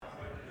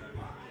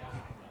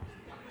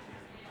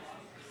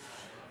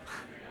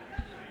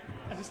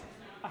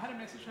had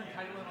a message from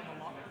Caitlin on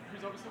the live,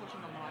 who's obviously watching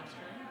the live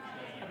stream,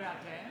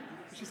 about Dan.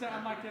 She said I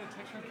might get a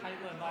text from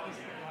Caitlin like this.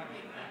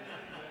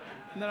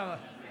 No.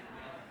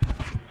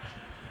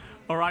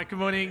 All right, good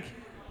morning.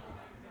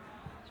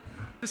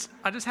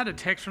 I just had a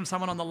text from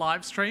someone on the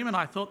live stream and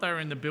I thought they were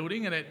in the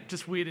building and it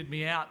just weirded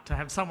me out to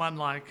have someone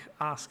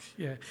ask.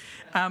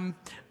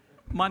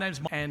 My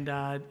name's Mike, and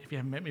if you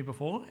haven't met me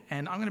before,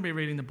 and I'm going to be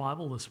reading the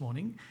Bible this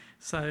morning.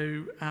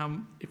 So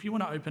if you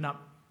want to open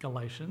up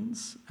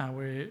Galatians,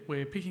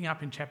 we're picking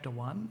up in chapter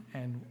 1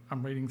 and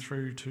I'm reading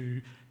through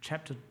to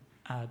chapter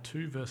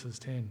 2 verses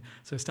 10.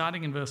 So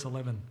starting in verse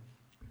 11.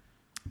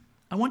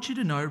 I want you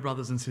to know,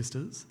 brothers and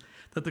sisters,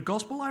 that the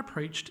gospel I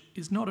preached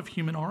is not of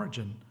human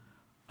origin.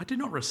 I did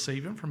not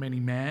receive it from any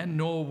man,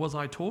 nor was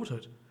I taught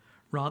it.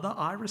 Rather,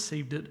 I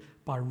received it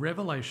by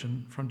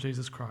revelation from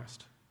Jesus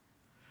Christ.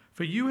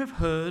 For you have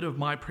heard of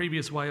my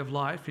previous way of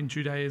life in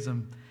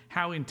Judaism,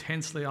 how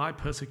intensely I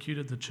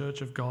persecuted the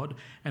church of God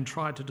and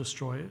tried to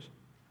destroy it.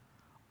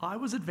 I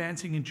was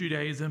advancing in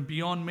Judaism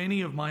beyond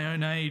many of my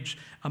own age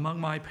among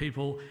my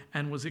people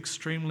and was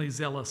extremely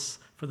zealous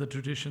for the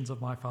traditions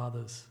of my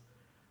fathers.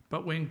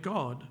 But when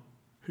God,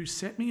 who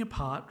set me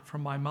apart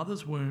from my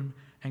mother's womb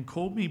and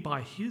called me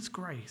by his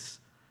grace,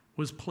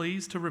 was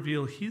pleased to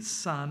reveal his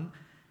Son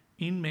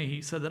in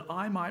me so that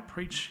I might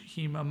preach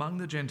him among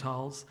the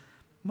Gentiles,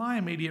 my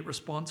immediate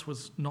response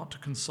was not to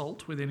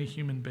consult with any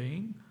human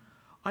being.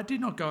 I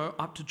did not go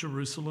up to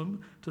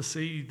Jerusalem to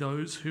see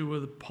those who were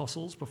the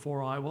apostles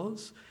before I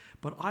was,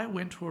 but I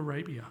went to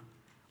Arabia.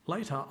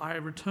 Later, I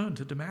returned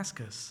to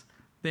Damascus.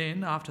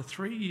 Then, after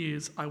 3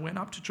 years, I went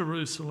up to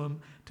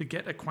Jerusalem to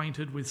get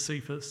acquainted with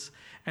Cephas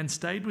and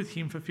stayed with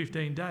him for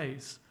 15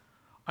 days.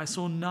 I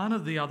saw none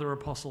of the other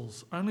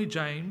apostles, only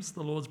James,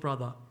 the Lord's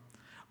brother.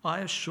 I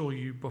assure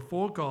you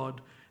before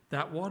God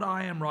that what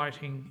I am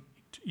writing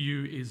to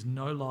you is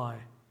no lie.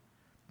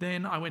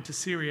 Then I went to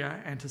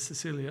Syria and to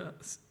Cilicia,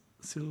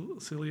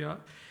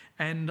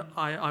 and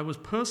I was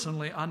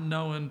personally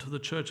unknown to the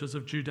churches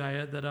of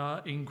Judea that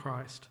are in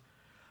Christ.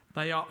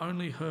 They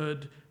only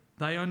heard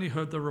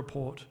the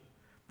report.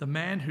 The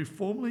man who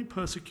formerly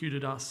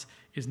persecuted us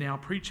is now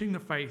preaching the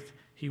faith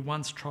he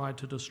once tried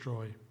to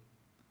destroy.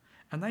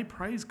 And they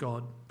praise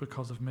God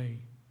because of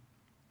me.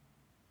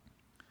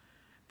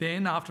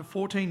 Then, after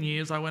 14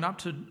 years, I went up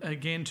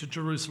again to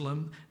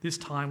Jerusalem, this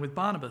time with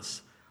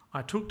Barnabas.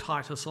 I took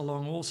Titus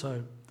along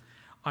also.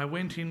 I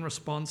went in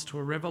response to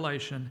a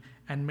revelation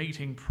and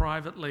meeting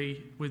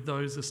privately with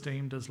those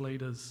esteemed as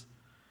leaders.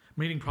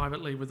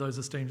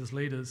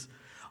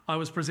 I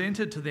was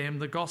presented to them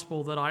the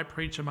gospel that I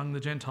preach among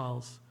the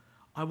Gentiles.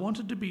 I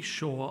wanted to be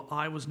sure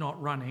I was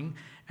not running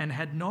and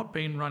had not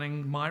been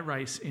running my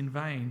race in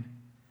vain.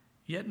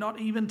 Yet not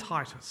even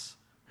Titus,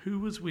 who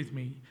was with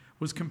me,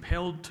 was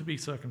compelled to be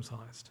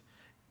circumcised,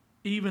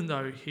 even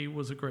though he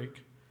was a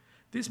Greek.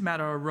 This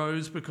matter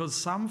arose because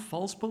some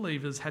false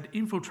believers had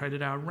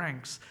infiltrated our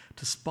ranks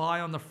to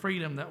spy on the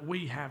freedom that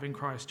we have in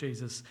Christ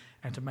Jesus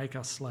and to make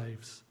us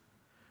slaves.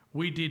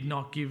 We did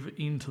not give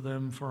in to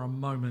them for a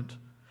moment,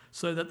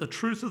 so that the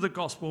truth of the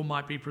gospel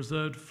might be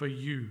preserved for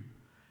you.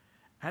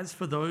 As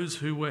for those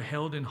who were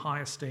held in high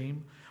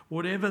esteem,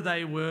 whatever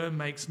they were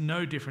makes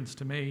no difference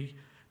to me.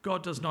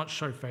 God does not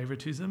show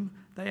favoritism.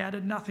 They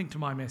added nothing to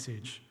my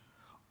message.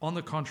 On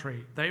the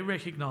contrary, they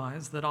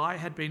recognized that I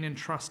had been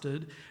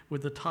entrusted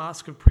with the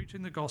task of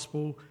preaching the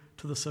gospel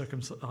to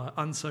the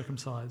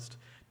uncircumcised,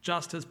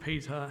 just as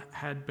Peter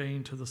had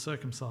been to the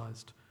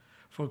circumcised.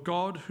 For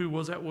God, who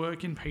was at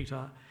work in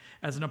Peter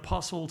as an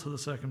apostle to the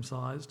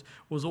circumcised,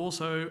 was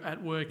also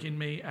at work in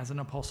me as an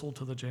apostle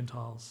to the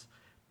Gentiles.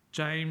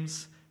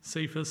 James,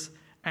 Cephas,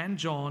 and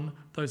John,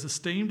 those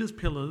esteemed as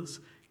pillars,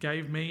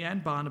 gave me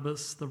and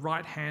Barnabas the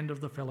right hand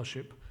of the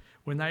fellowship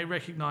when they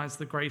recognized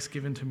the grace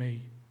given to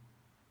me.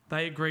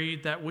 They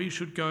agreed that we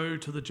should go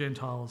to the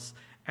Gentiles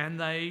and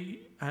they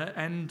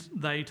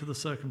to the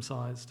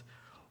circumcised.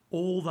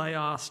 All they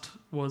asked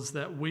was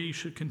that we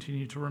should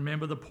continue to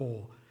remember the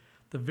poor,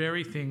 the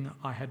very thing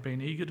I had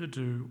been eager to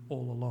do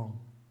all along.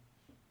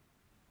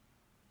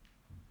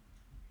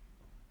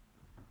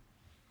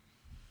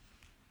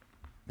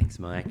 Thanks,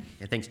 Mike.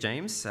 Thanks,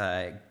 James.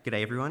 G'day,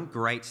 everyone.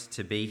 Great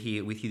to be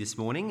here with you this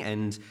morning.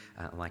 And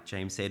like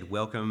James said,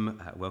 welcome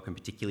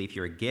particularly if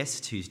you're a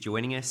guest who's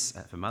joining us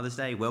for Mother's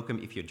Day. Welcome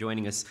if you're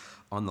joining us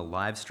on the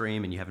live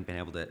stream and you haven't been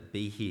able to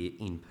be here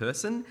in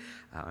person.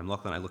 I'm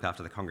Lachlan. I look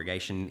after the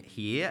congregation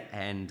here.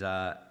 And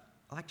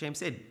like James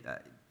said,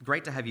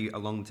 great to have you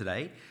along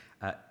today.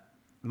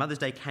 Mother's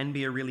Day can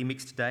be a really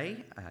mixed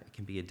day. It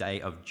can be a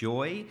day of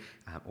joy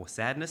or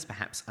sadness,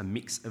 perhaps a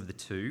mix of the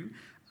two.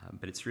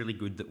 But it's really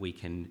good that we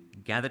can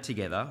gather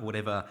together,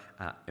 whatever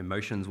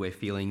emotions we're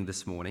feeling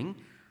this morning,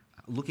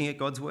 looking at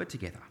God's Word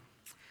together.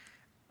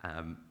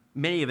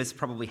 Many of us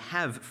probably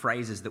have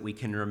phrases that we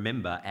can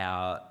remember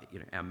our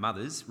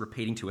mothers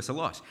repeating to us a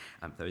lot.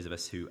 Those of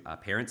us who are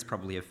parents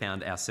probably have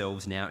found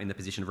ourselves now in the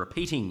position of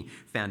repeating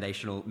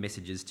foundational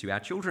messages to our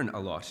children a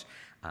lot.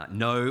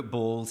 No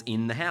balls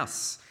in the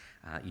house.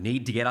 You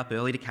need to get up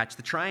early to catch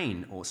the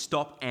train, or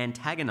stop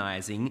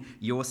antagonising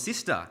your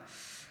sister.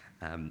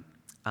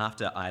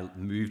 After I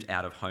moved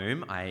out of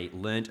home, I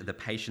learnt the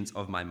patience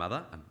of my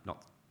mother.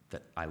 Not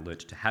that I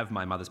learnt to have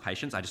my mother's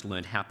patience, I just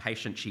learned how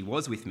patient she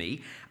was with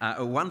me.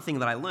 One thing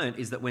that I learnt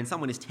is that when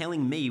someone is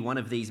telling me one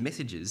of these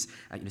messages,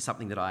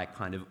 something that I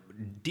kind of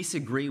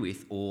disagree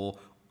with or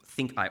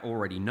think I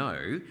already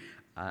know,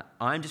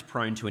 I'm just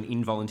prone to an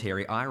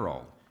involuntary eye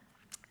roll.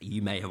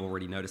 You may have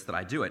already noticed that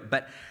I do it.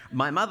 But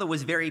my mother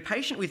was very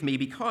patient with me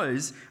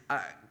because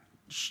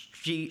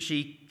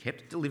she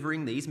kept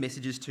delivering these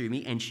messages to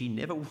me, and she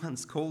never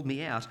once called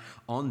me out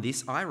on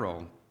this eye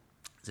roll.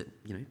 So,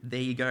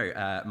 there you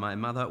go. My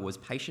mother was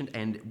patient,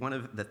 and one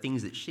of the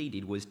things that she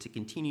did was to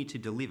continue to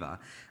deliver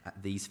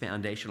these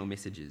foundational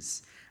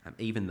messages,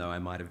 even though I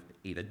might have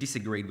either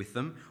disagreed with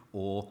them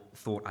or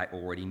thought I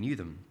already knew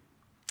them.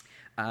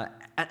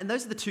 And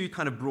those are the two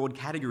kind of broad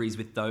categories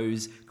with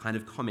those kind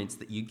of comments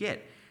that you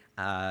get.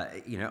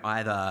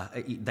 Either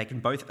they can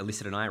both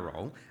elicit an eye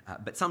roll,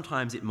 but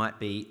sometimes it might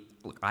be,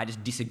 look, I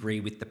just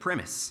disagree with the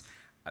premise.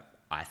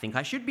 I think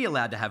I should be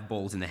allowed to have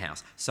balls in the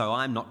house, so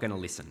I'm not going to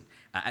listen.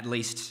 At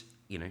least,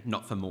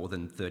 not for more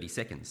than 30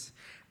 seconds.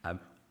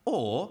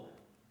 Or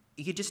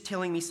you're just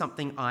telling me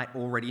something I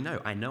already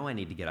know. I know I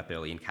need to get up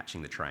early and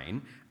catching the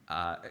train,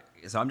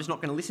 so I'm just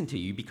not going to listen to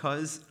you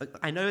because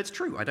I know it's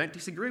true. I don't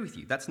disagree with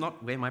you. That's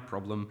not where my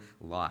problem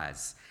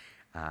lies.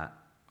 I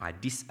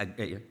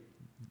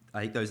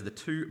think those are the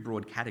two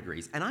broad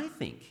categories. And I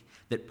think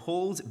that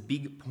Paul's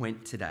big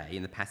point today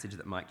in the passage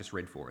that Mike just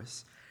read for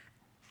us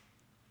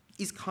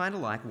is kind of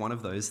like one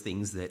of those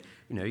things that,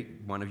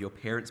 one of your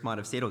parents might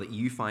have said or that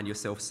you find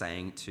yourself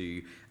saying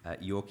to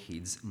your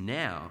kids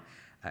now.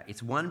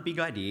 It's one big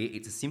idea,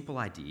 it's a simple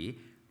idea,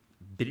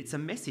 but it's a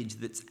message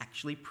that's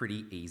actually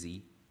pretty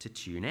easy to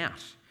tune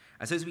out.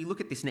 So as we look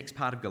at this next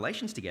part of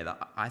Galatians together,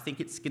 I think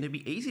it's going to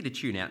be easy to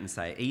tune out and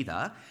say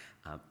either,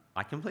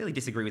 I completely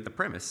disagree with the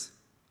premise,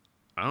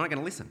 I'm not going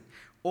to listen.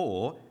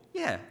 Or,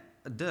 yeah,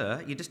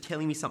 you're just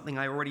telling me something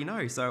I already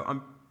know, so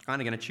I'm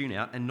kind of going to tune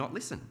out and not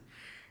listen.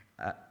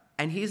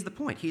 And here's the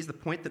point. Here's the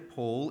point that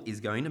Paul is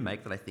going to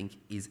make that I think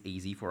is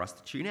easy for us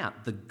to tune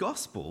out. The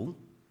gospel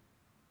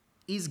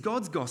is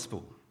God's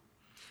gospel.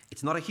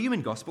 It's not a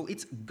human gospel,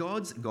 it's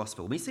God's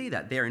gospel. We see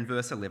that there in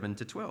verse 11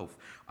 to 12.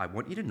 I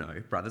want you to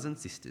know, brothers and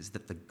sisters,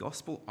 that the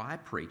gospel I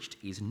preached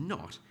is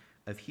not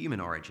of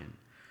human origin.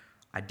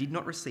 I did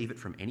not receive it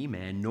from any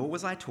man, nor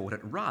was I taught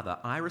it. Rather,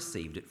 I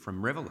received it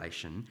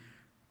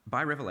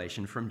by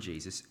revelation from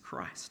Jesus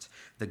Christ.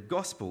 The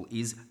gospel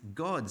is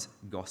God's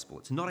gospel.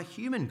 It's not a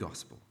human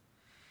gospel.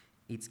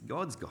 It's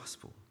God's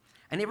gospel.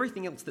 And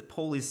everything else that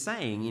Paul is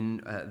saying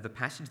in the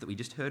passage that we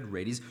just heard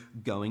read is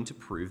going to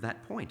prove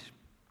that point.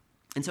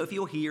 And so if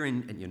you're here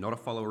and you're not a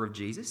follower of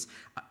Jesus,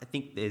 I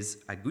think there's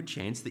a good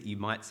chance that you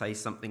might say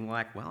something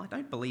like, well, I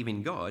don't believe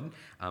in God,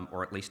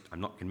 or at least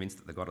I'm not convinced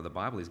that the God of the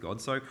Bible is God,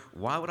 so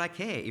why would I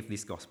care if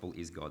this gospel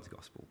is God's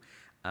gospel?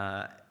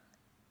 And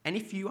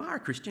if you are a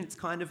Christian, it's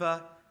kind of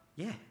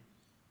yeah,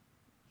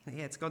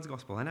 it's God's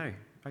gospel, I know,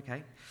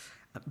 okay.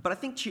 But I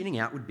think tuning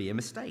out would be a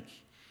mistake.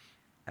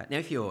 Now,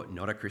 if you're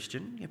not a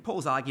Christian,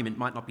 Paul's argument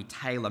might not be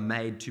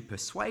tailor-made to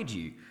persuade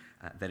you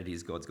that it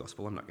is God's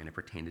gospel. I'm not going to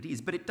pretend it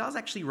is, but it does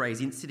actually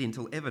raise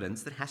incidental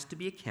evidence that has to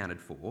be accounted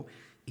for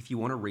if you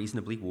want to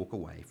reasonably walk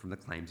away from the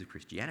claims of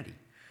Christianity.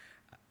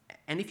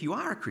 And if you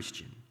are a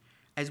Christian,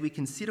 as we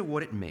consider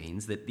what it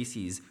means that this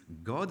is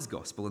God's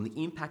gospel and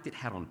the impact it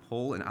had on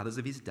Paul and others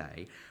of his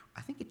day,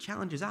 I think it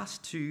challenges us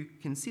to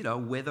consider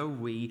whether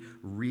we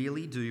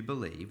really do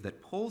believe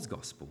that Paul's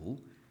gospel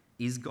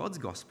is God's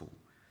gospel,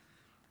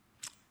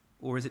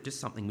 or is it just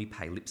something we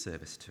pay lip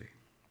service to?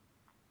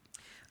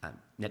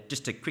 Now,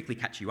 just to quickly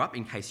catch you up,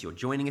 in case you're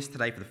joining us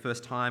today for the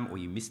first time or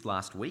you missed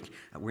last week,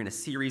 we're in a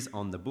series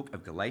on the book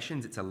of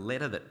Galatians. It's a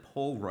letter that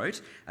Paul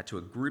wrote to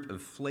a group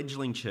of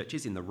fledgling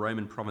churches in the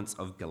Roman province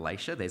of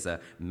Galatia. There's a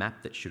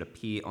map that should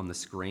appear on the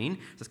screen.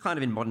 So it's kind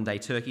of in modern-day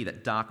Turkey,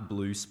 that dark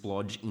blue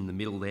splodge in the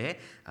middle there.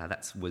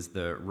 That was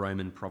the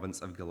Roman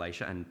province of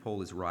Galatia, and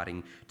Paul is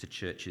writing to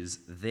churches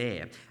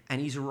there.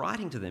 And he's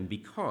writing to them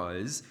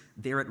because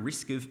they're at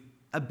risk of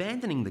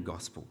abandoning the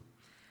gospel.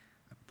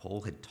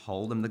 Paul had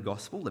told them the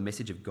gospel, the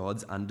message of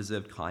God's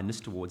undeserved kindness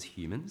towards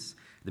humans,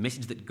 the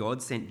message that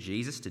God sent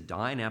Jesus to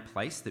die in our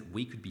place that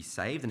we could be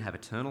saved and have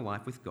eternal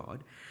life with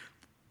God.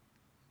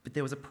 But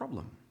there was a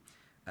problem.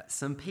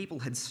 Some people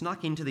had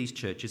snuck into these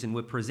churches and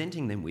were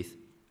presenting them with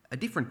a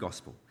different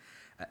gospel.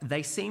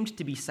 They seemed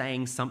to be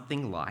saying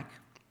something like,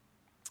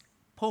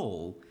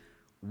 Paul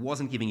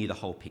wasn't giving you the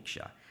whole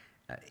picture.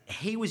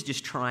 He was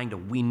just trying to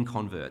win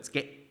converts,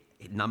 get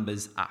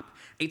numbers up.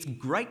 It's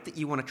great that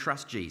you want to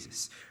trust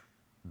Jesus,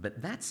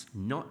 but that's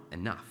not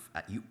enough.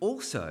 You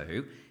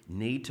also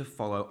need to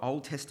follow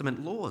Old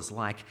Testament laws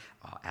like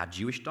our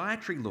Jewish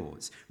dietary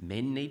laws.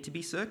 Men need to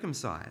be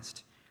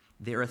circumcised.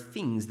 There are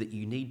things that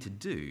you need to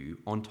do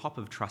on top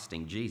of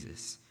trusting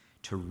Jesus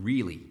to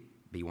really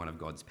be one of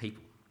God's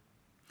people.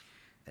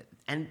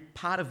 And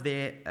part of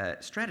their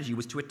strategy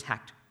was to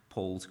attack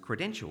Paul's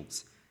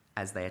credentials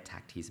as they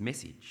attacked his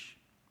message.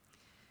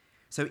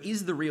 So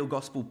is the real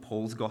gospel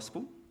Paul's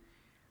gospel?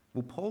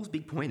 Well, Paul's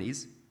big point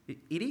is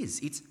it is.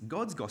 It's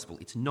God's gospel.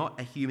 It's not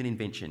a human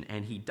invention,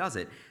 and he does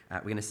it,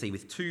 we're going to see,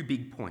 with two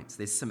big points.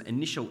 There's some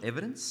initial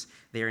evidence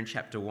there in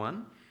chapter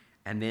 1,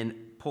 and then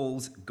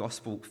Paul's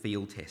gospel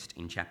field test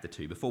in chapter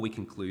 2, before we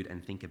conclude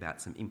and think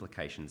about some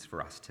implications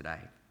for us today.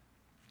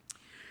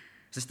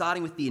 So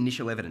starting with the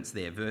initial evidence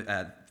there,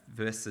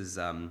 verses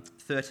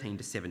 13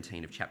 to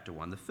 17 of chapter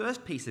 1, the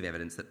first piece of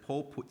evidence that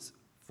Paul puts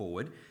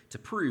forward to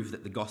prove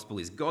that the gospel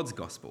is God's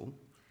gospel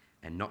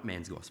and not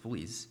man's gospel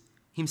is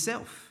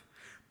himself.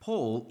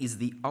 Paul is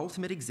the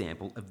ultimate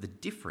example of the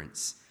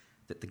difference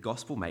that the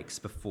gospel makes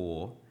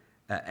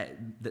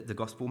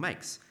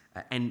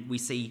and we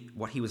see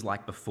what he was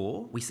like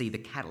before, we see the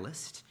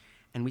catalyst,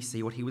 and we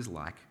see what he was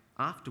like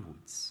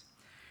afterwards.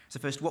 So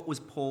first, what was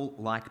Paul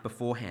like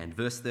beforehand?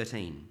 Verse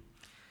 13.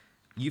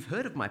 You've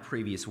heard of my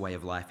previous way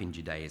of life in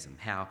Judaism,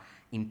 how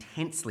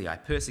intensely I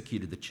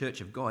persecuted the church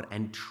of God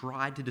and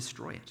tried to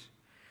destroy it.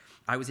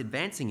 I was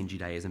advancing in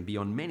Judaism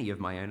beyond many of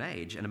my own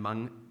age and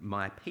among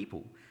my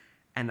people,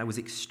 and I was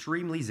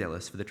extremely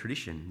zealous for the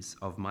traditions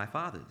of my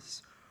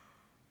fathers.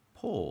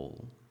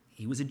 Paul,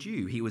 he was a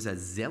Jew. He was a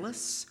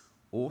zealous,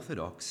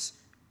 orthodox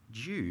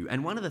Jew.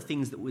 And one of the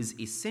things that was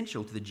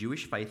essential to the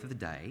Jewish faith of the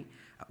day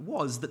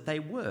was that they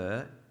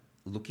were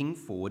looking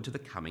forward to the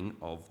coming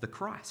of the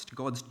Christ,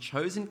 God's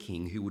chosen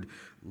king who would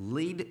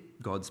lead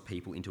God's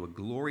people into a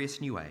glorious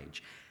new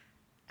age.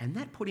 And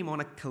that put him on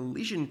a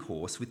collision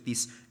course with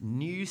this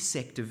new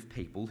sect of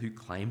people who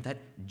claimed that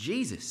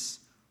Jesus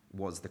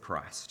was the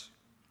Christ.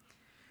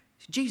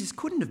 Jesus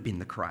couldn't have been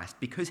the Christ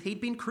because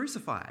he'd been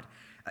crucified.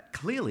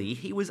 Clearly,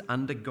 he was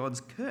under God's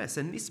curse,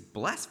 and this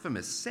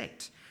blasphemous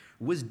sect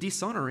was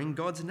dishonouring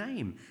God's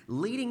name,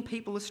 leading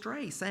people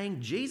astray,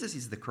 saying Jesus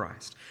is the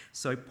Christ.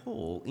 So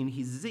Paul, in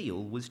his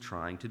zeal, was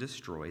trying to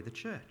destroy the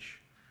church.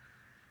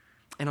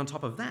 And on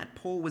top of that,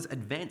 Paul was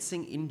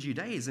advancing in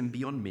Judaism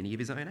beyond many of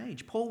his own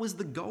age. Paul was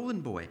the golden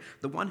boy,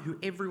 the one who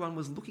everyone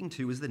was looking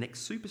to as the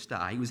next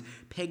superstar. He was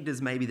pegged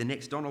as maybe the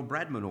next Donald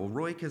Bradman or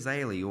Roy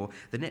Kazali or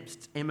the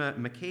next Emma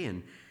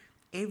McKeon.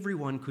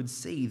 Everyone could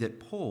see that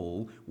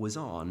Paul was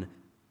on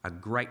a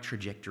great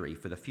trajectory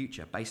for the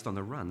future based on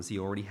the runs he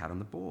already had on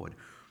the board.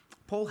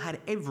 Paul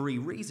had every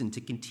reason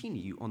to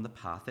continue on the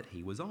path that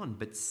he was on,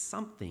 but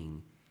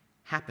something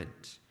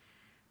happened.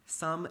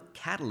 Some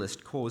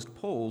catalyst caused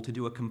Paul to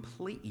do a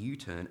complete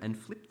U-turn and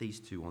flip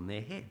these two on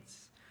their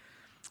heads.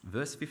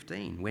 Verse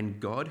 15, when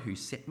God, who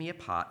set me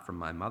apart from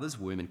my mother's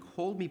womb and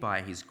called me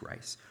by his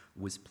grace,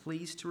 was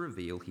pleased to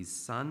reveal his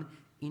Son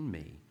in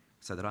me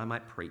so that I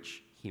might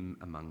preach him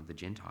among the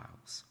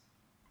Gentiles.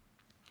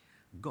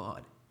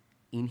 God,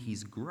 in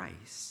his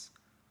grace,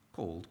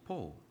 called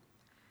Paul.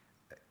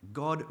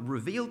 God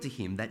revealed to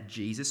him that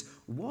Jesus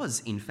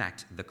was in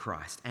fact the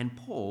Christ, and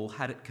Paul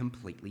had it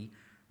completely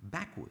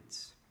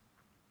backwards.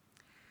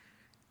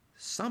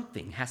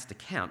 Something has to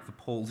count for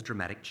Paul's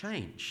dramatic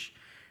change.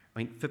 I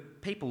mean, for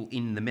people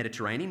in the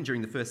Mediterranean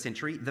during the first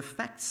century, the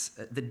facts,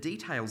 the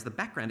details, the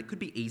background, it could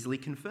be easily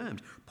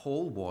confirmed.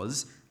 Paul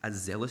was a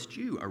zealous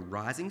Jew, a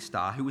rising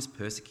star who was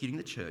persecuting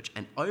the church,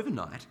 and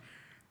overnight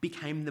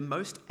became the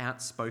most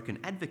outspoken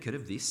advocate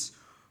of this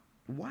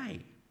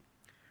way.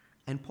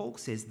 And Paul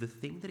says the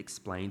thing that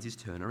explains his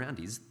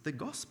turnaround is the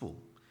gospel.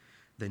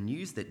 The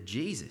news that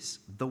Jesus,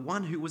 the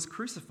one who was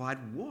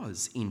crucified,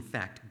 was in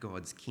fact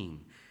God's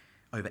king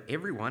over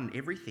everyone and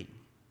everything.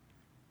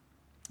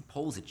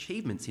 Paul's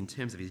achievements in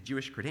terms of his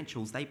Jewish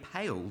credentials, they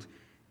paled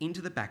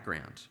into the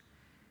background.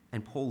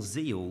 And Paul's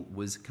zeal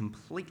was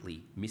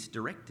completely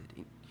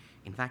misdirected.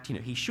 In fact,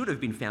 he should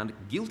have been found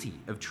guilty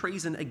of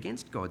treason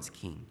against God's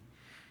king.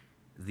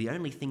 The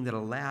only thing that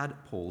allowed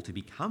Paul to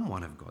become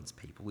one of God's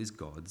people is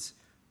God's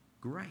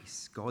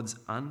grace, God's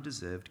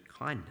undeserved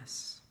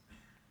kindness.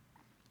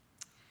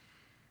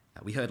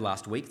 We heard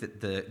last week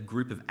that the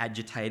group of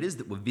agitators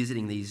that were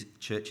visiting these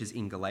churches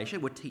in Galatia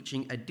were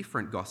teaching a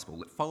different gospel,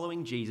 that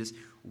following Jesus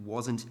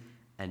wasn't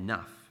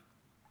enough,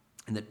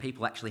 and that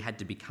people actually had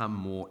to become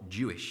more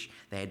Jewish.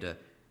 They had to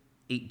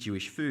eat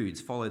Jewish foods,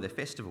 follow their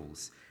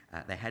festivals.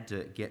 They had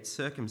to get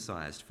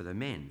circumcised for the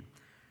men.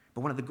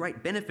 But one of the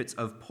great benefits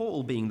of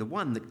Paul being the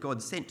one that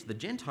God sent to the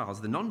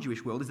Gentiles, the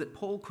non-Jewish world, is that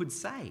Paul could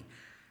say,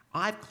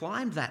 I've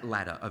climbed that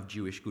ladder of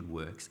Jewish good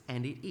works,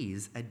 and it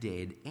is a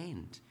dead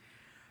end.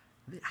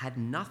 It had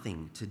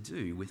nothing to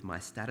do with my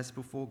status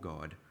before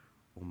God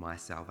or my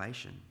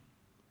salvation.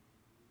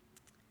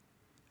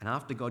 And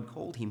after God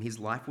called him, his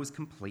life was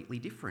completely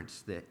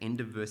different. The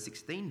end of verse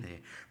 16 there.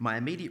 My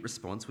immediate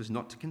response was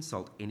not to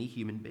consult any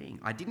human being.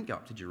 I didn't go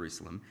up to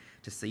Jerusalem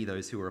to see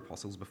those who were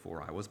apostles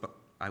before I was, but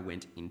I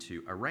went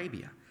into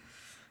Arabia.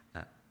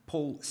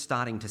 Paul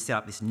starting to set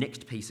up this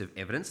next piece of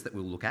evidence that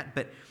we'll look at,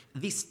 but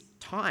this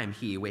time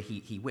here where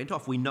he went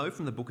off, we know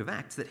from the book of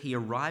Acts that he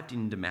arrived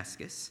in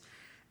Damascus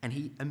and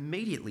he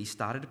immediately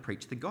started to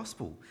preach the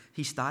gospel.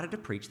 He started to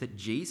preach that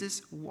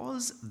Jesus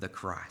was the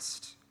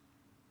Christ.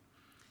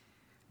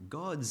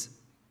 God's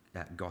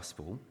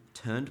gospel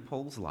turned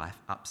Paul's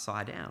life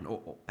upside down,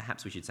 or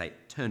perhaps we should say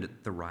turned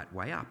it the right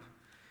way up.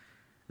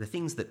 The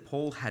things that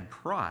Paul had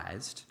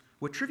prized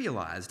were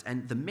trivialised,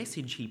 and the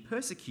message he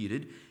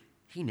persecuted,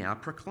 he now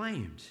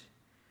proclaimed.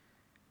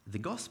 The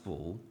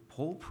gospel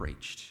Paul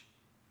preached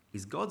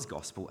is God's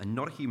gospel and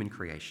not a human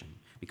creation,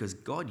 because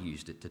God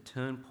used it to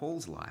turn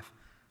Paul's life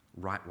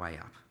right way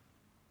up.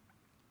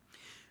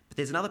 But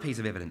there's another piece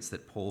of evidence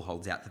that Paul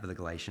holds out to the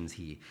Galatians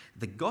here.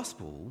 The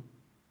gospel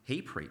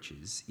he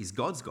preaches is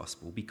God's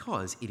gospel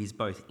because it is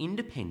both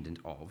independent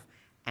of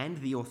and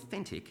the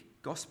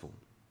authentic gospel.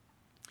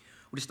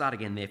 We'll just start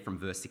again there from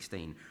verse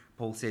 16.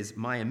 Paul says,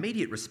 "My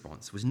immediate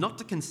response was not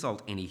to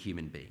consult any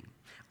human being.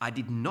 I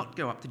did not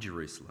go up to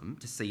Jerusalem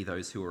to see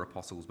those who were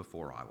apostles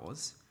before I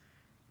was,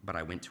 but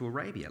I went to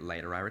Arabia.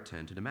 Later I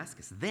returned to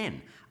Damascus.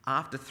 Then,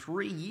 after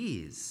 3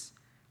 years,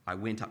 I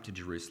went up to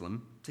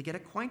Jerusalem to get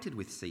acquainted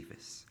with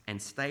Cephas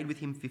and stayed with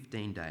him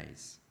 15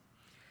 days.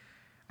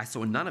 I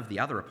saw none of the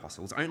other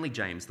apostles, only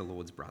James, the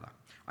Lord's brother.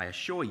 I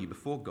assure you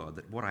before God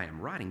that what I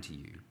am writing to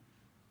you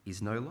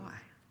is no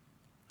lie."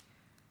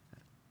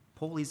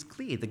 Paul is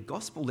clear. The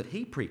gospel that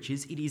he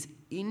preaches, it is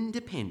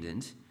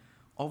independent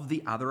of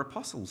the other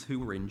apostles who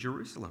were in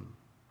Jerusalem.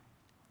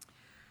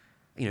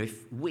 You know,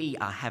 if we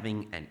are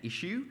having an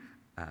issue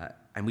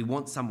and we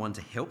want someone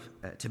to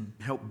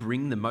help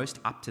bring the most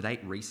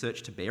up-to-date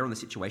research to bear on the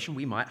situation,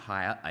 we might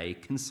hire a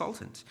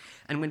consultant.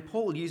 And when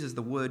Paul uses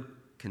the word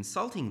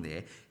consulting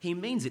there, he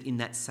means it in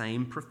that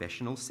same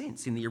professional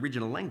sense. In the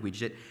original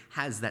language, it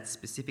has that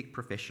specific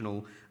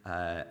professional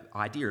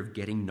idea of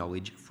getting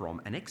knowledge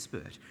from an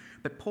expert.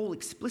 But Paul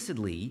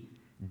explicitly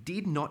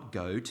did not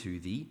go to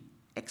the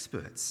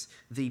experts,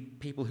 the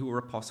people who were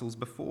apostles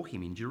before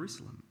him in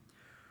Jerusalem.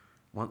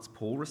 Once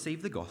Paul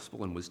received the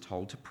gospel and was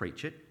told to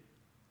preach it,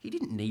 he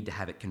didn't need to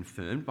have it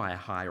confirmed by a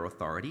higher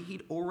authority.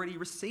 He'd already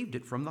received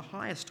it from the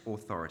highest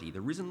authority, the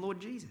risen Lord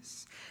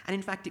Jesus. And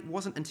in fact, it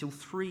wasn't until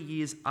 3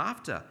 years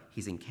after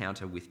his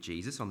encounter with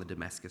Jesus on the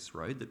Damascus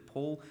road that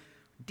Paul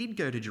did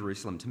go to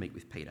Jerusalem to meet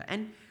with Peter.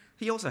 And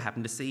he also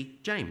happened to see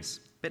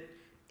James. But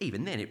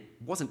even then,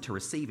 it wasn't to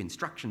receive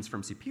instructions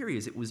from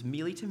superiors. It was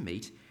merely to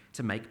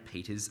make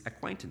Peter's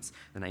acquaintance.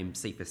 The name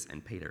Cephas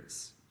and Peter,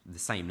 it's the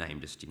same name,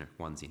 just,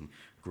 one's in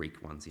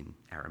Greek, one's in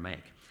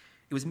Aramaic.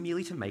 It was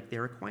merely to make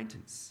their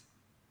acquaintance.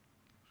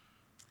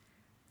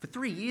 For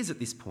 3 years at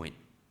this point,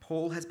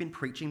 Paul has been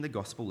preaching the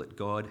gospel that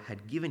God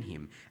had given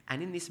him.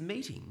 And in this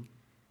meeting,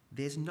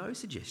 there's no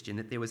suggestion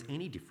that there was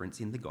any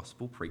difference in the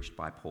gospel preached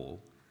by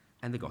Paul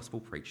and the gospel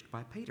preached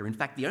by Peter. In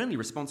fact, the only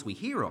response we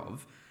hear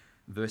of,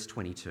 verse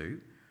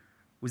 22,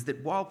 was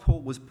that while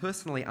Paul was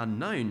personally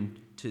unknown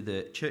to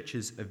the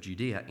churches of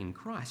Judea in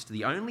Christ,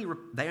 they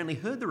only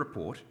heard the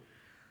report,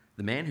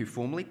 "The man who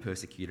formerly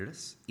persecuted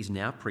us is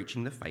now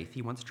preaching the faith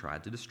he once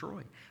tried to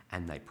destroy,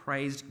 and they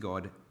praised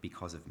God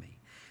because of me."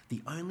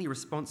 The only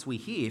response we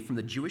hear from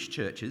the Jewish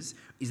churches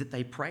is that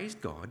they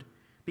praised God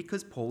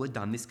because Paul had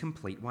done this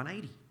complete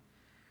 180.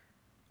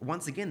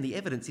 Once again, the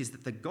evidence is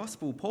that the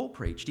gospel Paul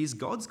preached is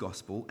God's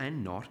gospel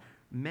and not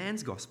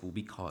man's gospel,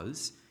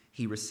 because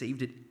he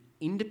received it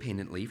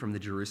independently from the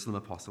Jerusalem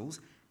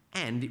apostles,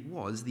 and it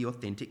was the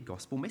authentic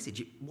gospel message.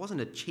 It wasn't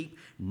a cheap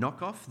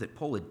knockoff that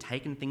Paul had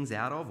taken things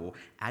out of or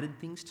added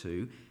things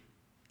to.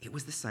 It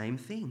was the same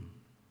thing.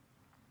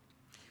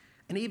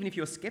 And even if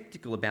you're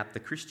sceptical about the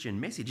Christian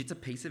message, it's a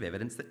piece of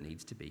evidence that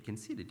needs to be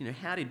considered.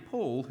 How did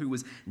Paul, who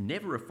was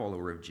never a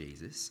follower of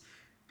Jesus,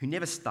 who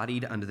never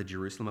studied under the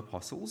Jerusalem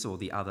apostles or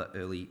the other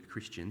early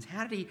Christians,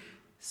 how did he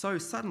so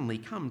suddenly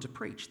come to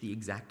preach the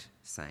exact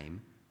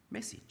same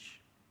message?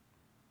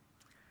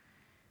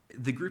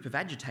 The group of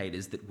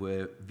agitators that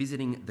were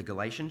visiting the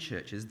Galatian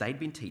churches, they'd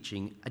been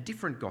teaching a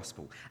different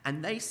gospel,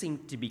 and they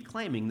seemed to be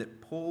claiming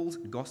that Paul's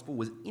gospel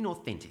was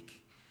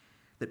inauthentic,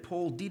 that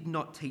Paul did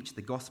not teach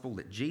the gospel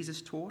that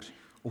Jesus taught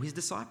or his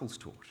disciples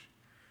taught.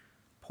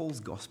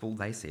 Paul's gospel,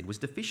 they said, was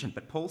deficient,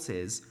 but Paul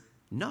says,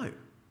 no,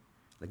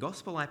 the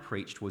gospel I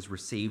preached was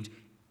received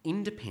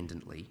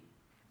independently,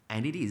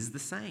 and it is the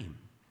same.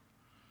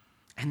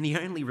 And the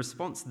only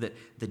response that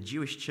the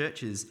Jewish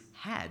churches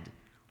had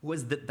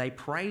was that they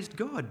praised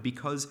God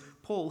because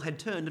Paul had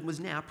turned and was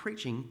now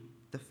preaching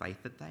the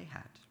faith that they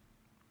had.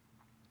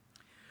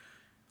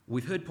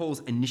 We've heard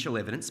Paul's initial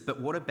evidence,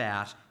 but what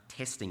about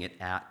testing it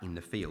out in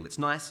the field? It's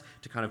nice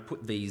to kind of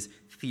put these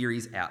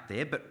theories out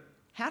there, but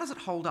how does it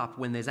hold up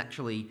when there's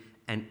actually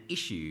an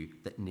issue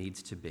that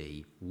needs to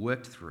be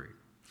worked through?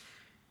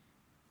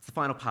 It's the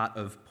final part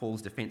of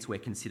Paul's defence we're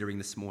considering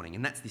this morning,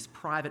 and that's this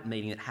private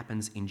meeting that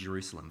happens in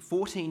Jerusalem.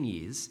 14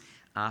 years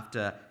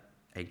after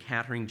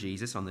encountering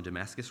Jesus on the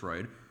Damascus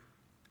road,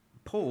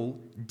 Paul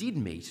did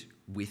meet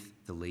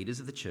with the leaders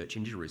of the church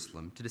in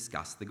Jerusalem to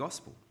discuss the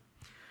gospel.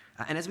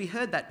 And as we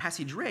heard that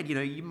passage read,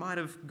 you might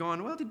have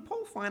gone, well, did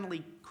Paul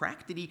finally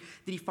crack? Did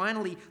he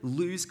finally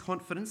lose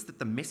confidence that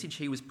the message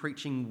he was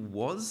preaching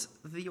was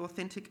the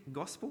authentic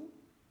gospel?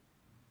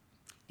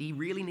 Did he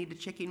really need to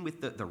check in with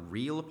the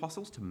real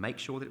apostles to make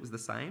sure that it was the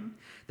same,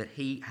 that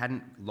he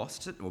hadn't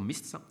lost it or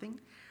missed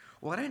something?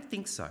 Well, I don't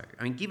think so.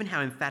 Given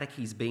how emphatic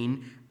he's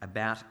been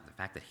about the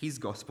fact that his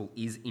gospel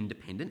is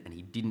independent and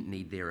he didn't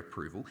need their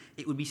approval,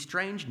 it would be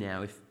strange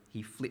now if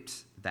he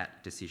flipped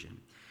that decision.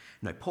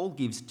 No, Paul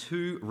gives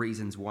two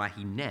reasons why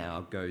he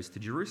now goes to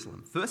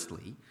Jerusalem.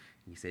 Firstly,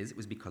 he says it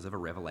was because of a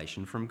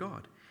revelation from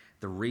God.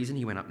 The reason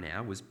he went up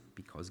now was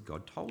because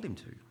God told him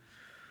to.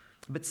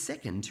 But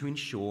second, to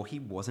ensure he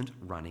wasn't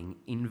running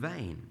in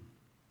vain.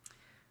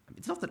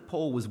 It's not that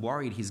Paul was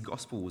worried his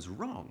gospel was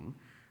wrong,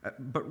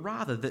 but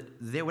rather that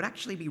there would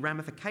actually be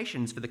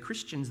ramifications for the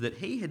Christians that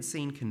he had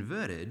seen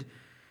converted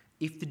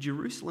if the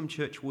Jerusalem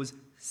church was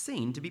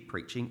seen to be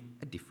preaching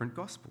a different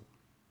gospel.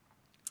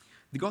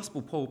 The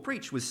gospel Paul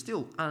preached was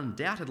still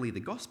undoubtedly the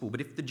gospel, but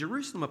if the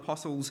Jerusalem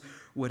apostles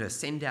were to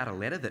send out a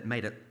letter that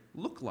made it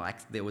look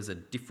like there was a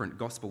different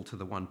gospel to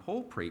the one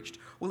Paul preached,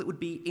 well, it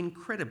would be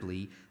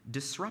incredibly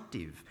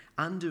disruptive,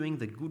 undoing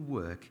the good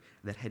work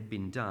that had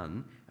been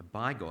done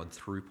by God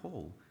through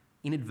Paul,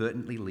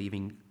 inadvertently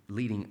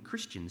leading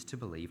Christians to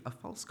believe a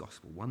false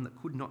gospel, one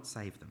that could not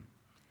save them.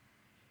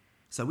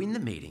 So in the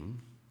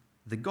meeting,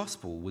 the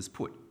gospel was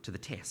put to the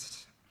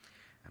test.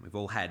 And we've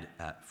all had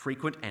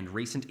frequent and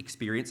recent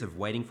experience of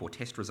waiting for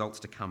test results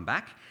to come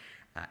back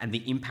and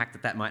the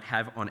impact that might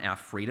have on our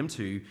freedom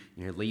to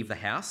leave the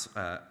house.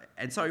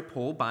 And so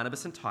Paul,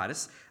 Barnabas and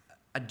Titus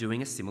are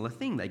doing a similar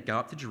thing. They go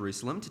up to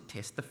Jerusalem to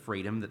test the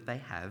freedom that they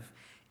have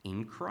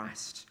in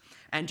Christ.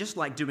 And just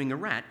like doing a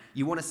rat,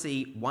 you want to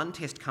see one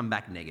test come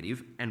back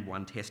negative and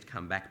one test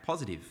come back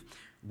positive,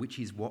 which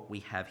is what we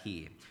have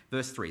here.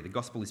 Verse 3, the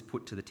gospel is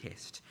put to the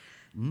test.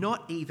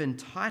 Not even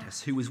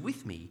Titus, who was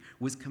with me,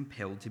 was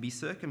compelled to be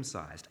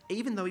circumcised,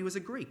 even though he was a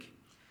Greek.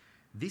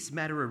 This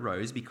matter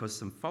arose because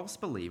some false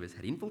believers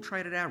had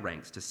infiltrated our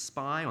ranks to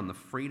spy on the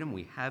freedom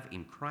we have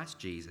in Christ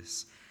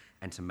Jesus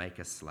and to make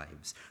us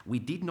slaves. We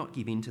did not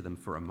give in to them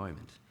for a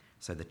moment,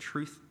 so the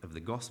truth of the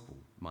gospel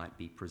might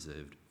be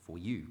preserved for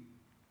you.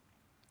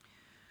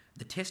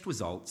 The test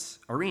results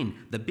are in.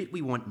 The bit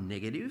we want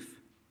negative,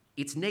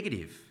 it's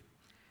negative.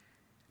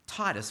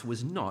 Titus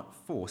was not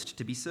forced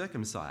to be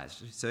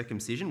circumcised.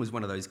 Circumcision was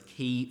one of those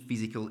key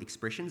physical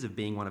expressions of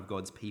being one of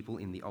God's people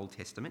in the Old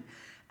Testament.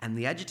 And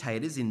the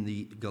agitators in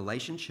the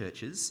Galatian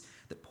churches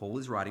that Paul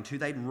is writing to,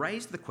 they'd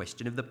raised the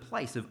question of the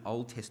place of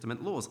Old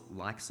Testament laws,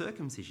 like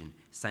circumcision,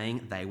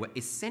 saying they were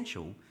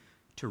essential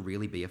to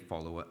really be a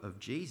follower of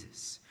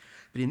Jesus.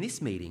 But in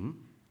this meeting,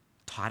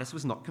 Titus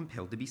was not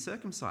compelled to be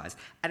circumcised.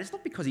 And it's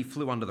not because he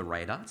flew under the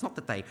radar. It's not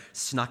that they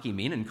snuck him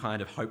in and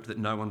kind of hoped that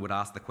no one would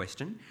ask the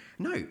question.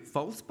 No,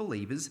 false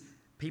believers,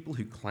 people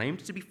who claimed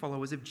to be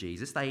followers of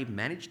Jesus, they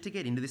managed to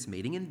get into this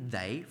meeting and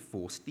they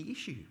forced the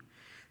issue.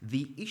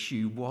 The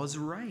issue was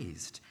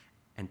raised,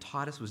 and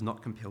Titus was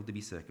not compelled to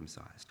be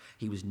circumcised.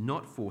 He was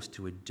not forced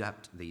to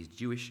adopt these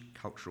Jewish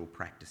cultural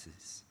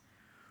practices.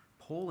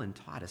 Paul and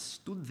Titus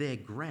stood their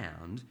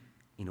ground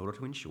in order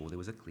to ensure there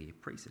was a clear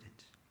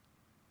precedent,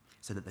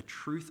 so that the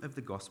truth of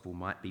the gospel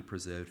might be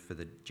preserved for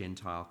the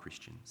Gentile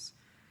Christians.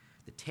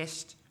 The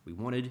test we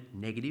wanted,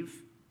 negative.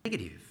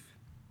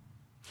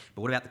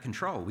 But what about the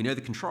control? We know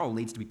the control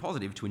needs to be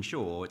positive to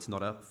ensure it's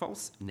not a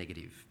false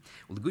negative.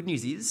 Well, the good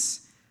news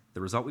is the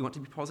result we want to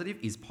be positive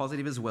is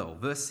positive as well.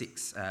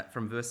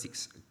 From verse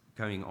 6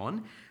 going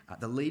on,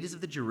 the leaders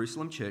of the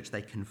Jerusalem church,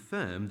 they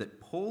confirm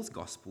that Paul's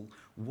gospel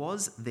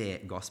was their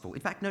gospel. In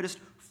fact, notice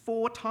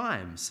 4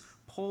 times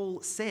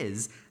Paul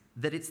says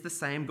that it's the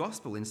same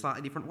gospel in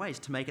slightly different ways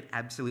to make it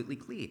absolutely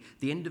clear.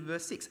 The end of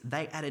verse 6,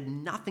 they added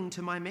nothing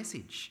to my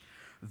message.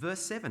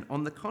 Verse 7,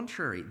 on the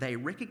contrary, they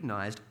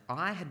recognized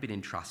I had been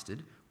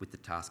entrusted with the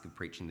task of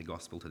preaching the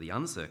gospel to the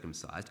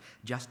uncircumcised,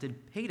 just as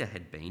Peter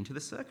had been to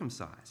the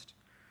circumcised.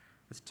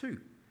 That's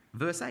 2.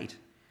 Verse 8,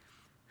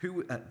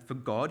 for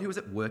God, who was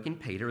at work in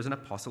Peter as an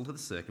apostle to the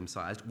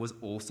circumcised, was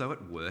also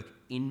at work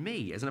in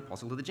me as an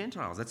apostle to the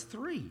Gentiles. That's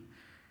 3.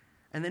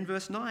 And then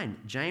verse 9,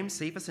 James,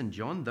 Cephas and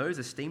John, those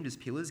esteemed as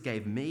pillars,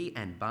 gave me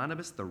and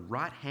Barnabas the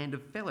right hand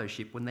of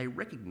fellowship when they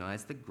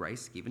recognized the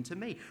grace given to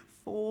me.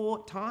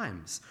 4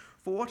 times.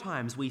 4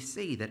 times we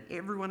see that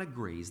everyone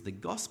agrees the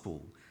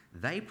gospel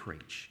they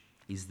preach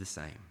is the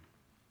same.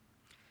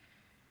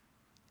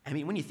 I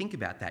mean, when you think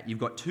about that, you've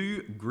got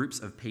 2 groups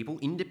of people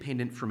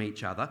independent from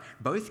each other,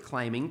 both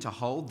claiming to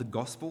hold the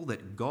gospel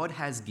that God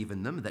has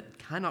given them that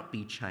cannot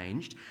be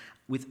changed,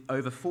 with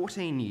over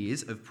 14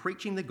 years of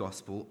preaching the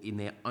gospel in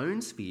their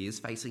own spheres,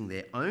 facing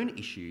their own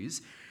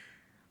issues,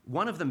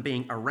 one of them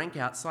being a rank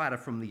outsider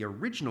from the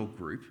original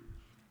group,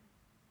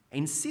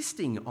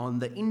 insisting on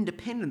the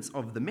independence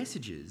of the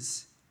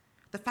messages,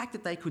 the fact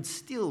that they could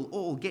still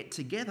all get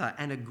together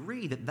and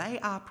agree that they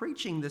are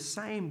preaching the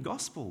same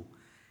gospel.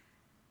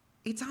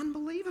 It's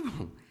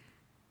unbelievable.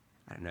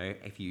 I don't know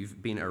if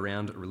you've been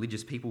around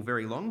religious people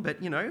very long, but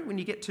when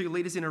you get 2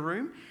 leaders in a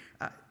room,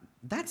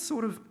 that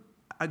sort of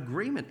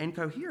agreement and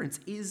coherence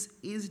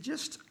is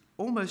just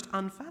almost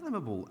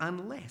unfathomable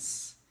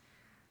unless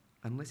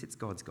it's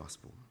God's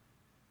gospel.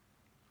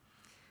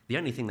 The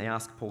only thing they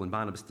ask Paul and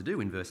Barnabas to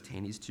do in verse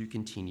 10 is to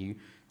continue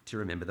to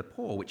remember the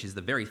poor, which is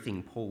the very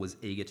thing Paul was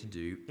eager to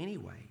do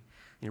anyway.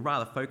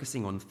 Rather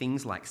focusing on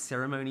things like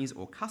ceremonies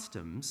or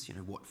customs,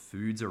 what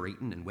foods are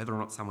eaten and whether or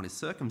not someone is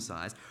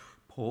circumcised,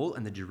 Paul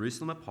and the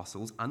Jerusalem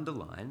apostles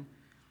underline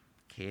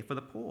care for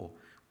the poor.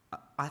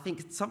 I think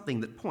it's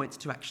something that points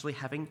to actually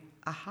having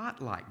a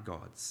heart like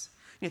God's.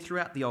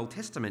 Throughout the Old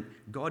Testament,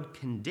 God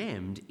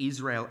condemned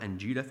Israel and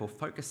Judah for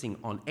focusing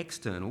on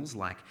externals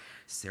like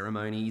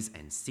ceremonies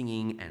and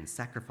singing and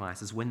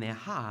sacrifices when their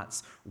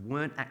hearts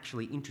weren't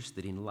actually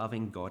interested in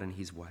loving God and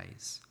his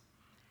ways.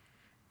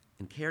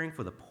 And caring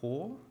for the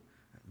poor,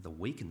 the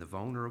weak and the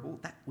vulnerable,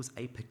 that was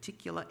a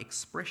particular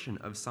expression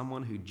of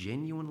someone who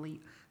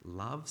genuinely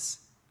loves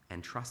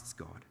and trusts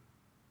God,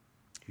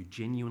 who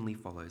genuinely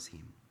follows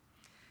him.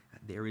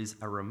 There is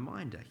a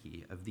reminder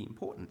here of the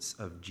importance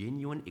of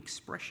genuine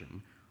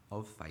expression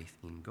of faith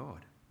in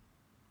God.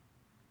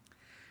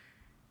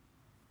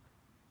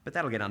 But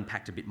that'll get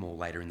unpacked a bit more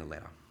later in the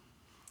letter.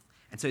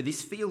 And so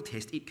this field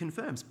test, it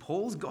confirms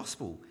Paul's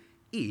gospel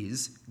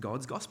is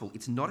God's gospel.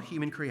 It's not a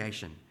human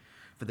creation.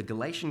 For the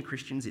Galatian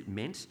Christians, it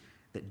meant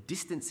that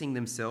distancing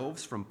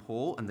themselves from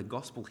Paul and the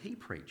gospel he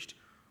preached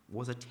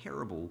was a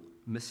terrible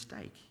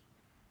mistake.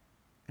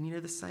 And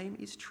the same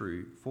is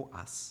true for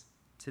us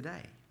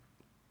today.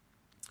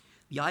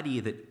 The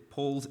idea that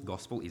Paul's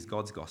gospel is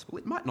God's gospel,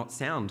 it might not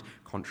sound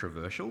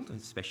controversial,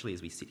 especially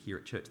as we sit here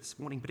at church this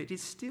morning, but it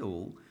is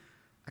still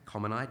a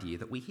common idea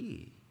that we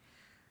hear.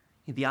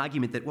 The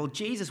argument that,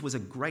 Jesus was a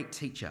great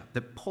teacher,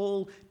 that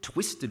Paul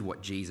twisted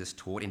what Jesus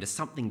taught into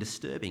something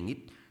disturbing,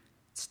 it's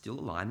still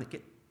a line that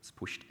gets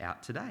pushed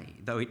out today,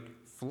 though it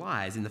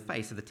flies in the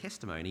face of the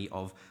testimony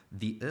of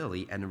the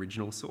early and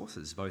original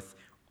sources, both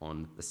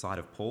on the side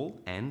of Paul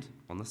and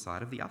on the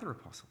side of the other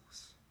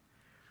apostles.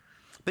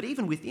 But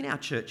even within our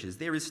churches,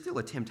 there is still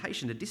a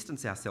temptation to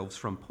distance ourselves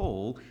from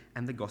Paul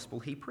and the gospel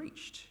he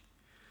preached.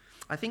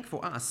 I think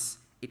for us,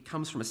 it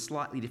comes from a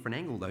slightly different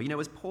angle, though.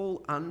 As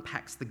Paul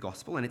unpacks the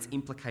gospel and its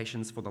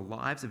implications for the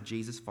lives of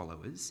Jesus'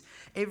 followers,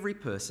 every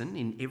person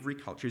in every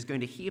culture is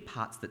going to hear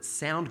parts that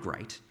sound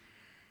great,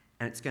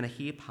 and it's going to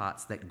hear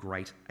parts that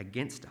grate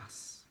against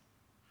us.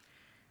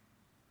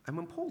 And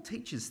when Paul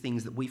teaches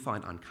things that we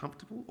find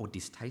uncomfortable or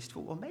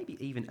distasteful or maybe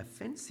even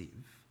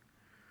offensive,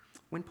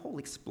 when Paul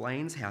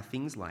explains how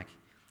things like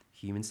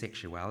human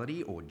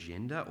sexuality or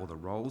gender or the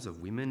roles of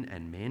women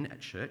and men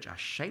at church are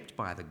shaped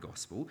by the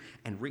gospel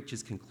and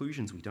reaches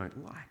conclusions we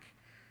don't like,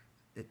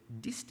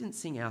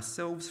 distancing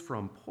ourselves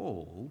from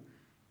Paul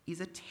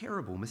is a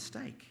terrible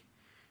mistake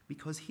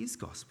because his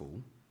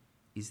gospel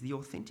is the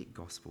authentic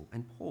gospel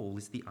and Paul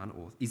is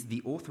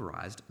the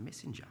authorized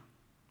messenger.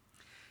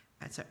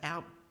 And so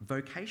our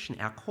vocation,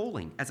 our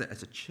calling as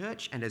a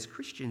church and as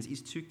Christians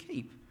is to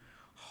keep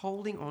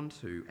holding on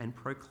to and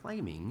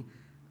proclaiming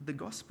the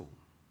gospel,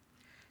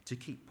 to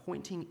keep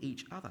pointing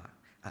each other,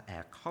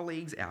 our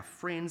colleagues, our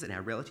friends and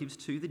our relatives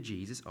to the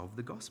Jesus of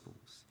the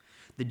Gospels,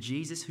 the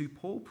Jesus who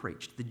Paul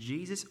preached, the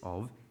Jesus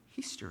of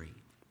history.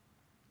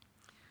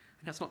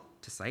 And that's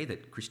not to say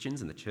that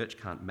Christians and the church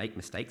can't make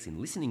mistakes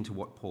in listening to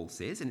what Paul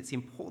says, and it's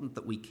important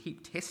that we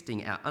keep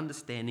testing our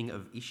understanding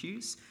of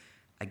issues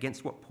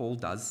against what Paul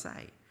does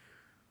say.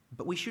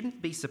 But we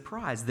shouldn't be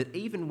surprised that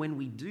even when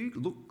we do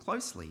look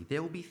closely,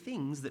 there will be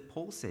things that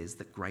Paul says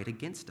that grate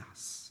against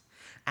us.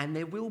 And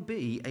there will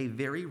be a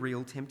very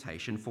real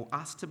temptation for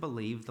us to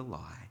believe the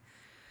lie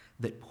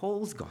that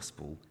Paul's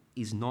gospel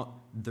is not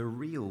the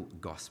real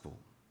gospel,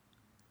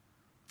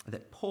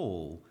 that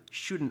Paul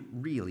shouldn't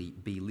really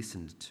be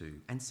listened to.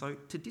 And so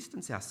to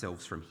distance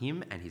ourselves from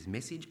him and his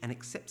message and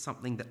accept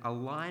something that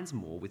aligns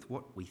more with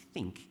what we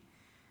think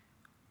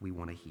we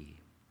want to hear.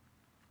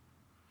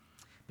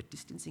 But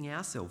distancing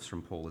ourselves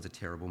from Paul is a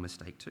terrible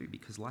mistake too,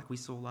 because like we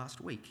saw last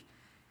week,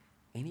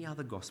 any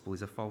other gospel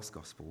is a false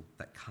gospel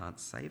that can't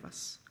save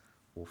us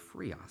or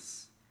free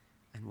us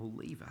and will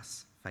leave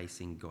us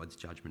facing God's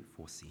judgment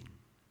for sin.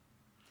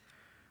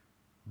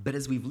 But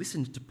as we've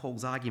listened to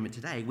Paul's argument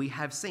today, we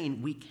have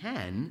seen we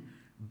can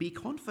be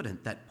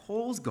confident that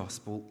Paul's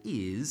gospel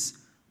is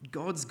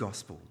God's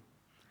gospel.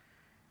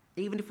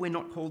 Even if we're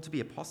not called to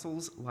be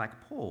apostles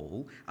like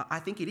Paul, I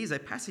think it is a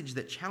passage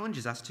that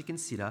challenges us to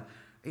consider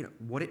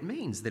what it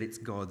means that it's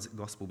God's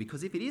gospel.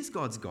 Because if it is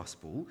God's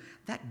gospel,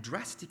 that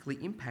drastically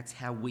impacts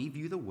how we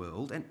view the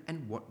world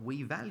and what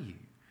we value.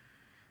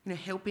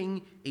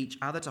 Helping each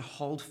other to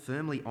hold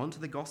firmly onto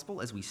the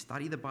gospel as we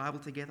study the Bible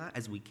together,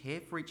 as we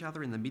care for each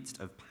other in the midst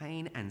of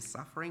pain and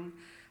suffering,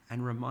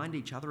 and remind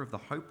each other of the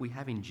hope we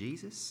have in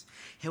Jesus.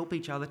 Help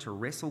each other to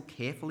wrestle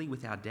carefully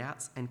with our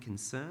doubts and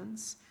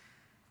concerns,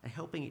 and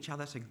helping each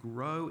other to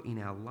grow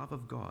in our love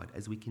of God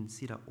as we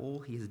consider all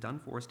he has done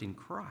for us in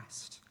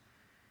Christ.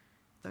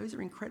 Those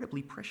are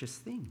incredibly precious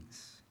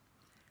things.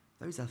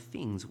 Those are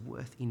things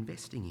worth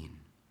investing in.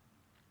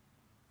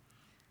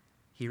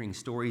 Hearing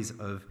stories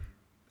of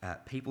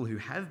people who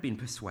have been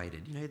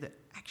persuaded, that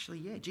actually,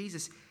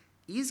 Jesus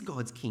is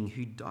God's king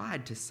who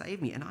died to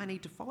save me and I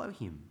need to follow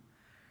him.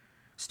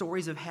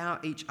 Stories of how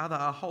each other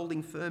are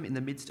holding firm in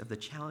the midst of the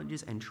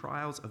challenges and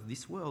trials of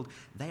this world.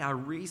 They are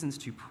reasons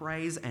to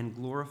praise and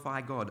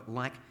glorify God,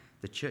 like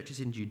the churches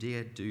in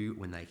Judea do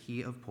when they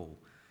hear of Paul.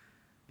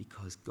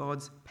 Because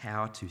God's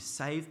power to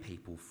save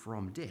people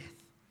from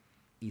death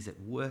is at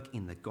work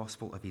in the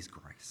gospel of his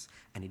grace.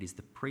 And it is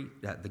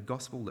the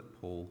gospel that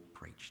Paul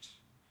preached.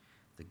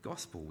 The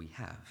gospel we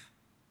have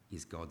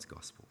is God's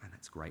gospel, and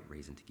that's great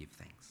reason to give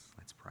thanks.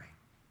 Let's pray.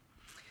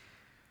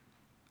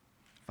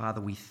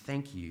 Father, we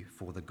thank you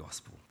for the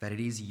gospel, that it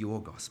is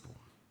your gospel,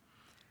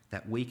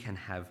 that we can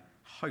have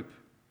hope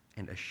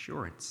and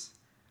assurance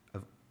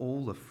of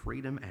all the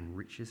freedom and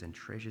riches and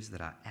treasures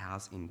that are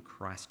ours in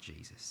Christ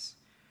Jesus.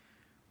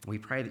 We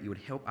pray that you would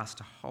help us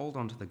to hold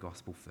on to the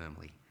gospel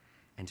firmly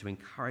and to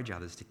encourage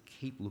others to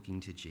keep looking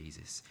to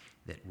Jesus,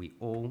 that we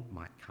all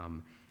might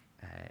come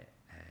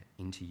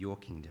into your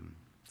kingdom.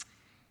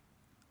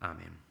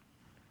 Amen.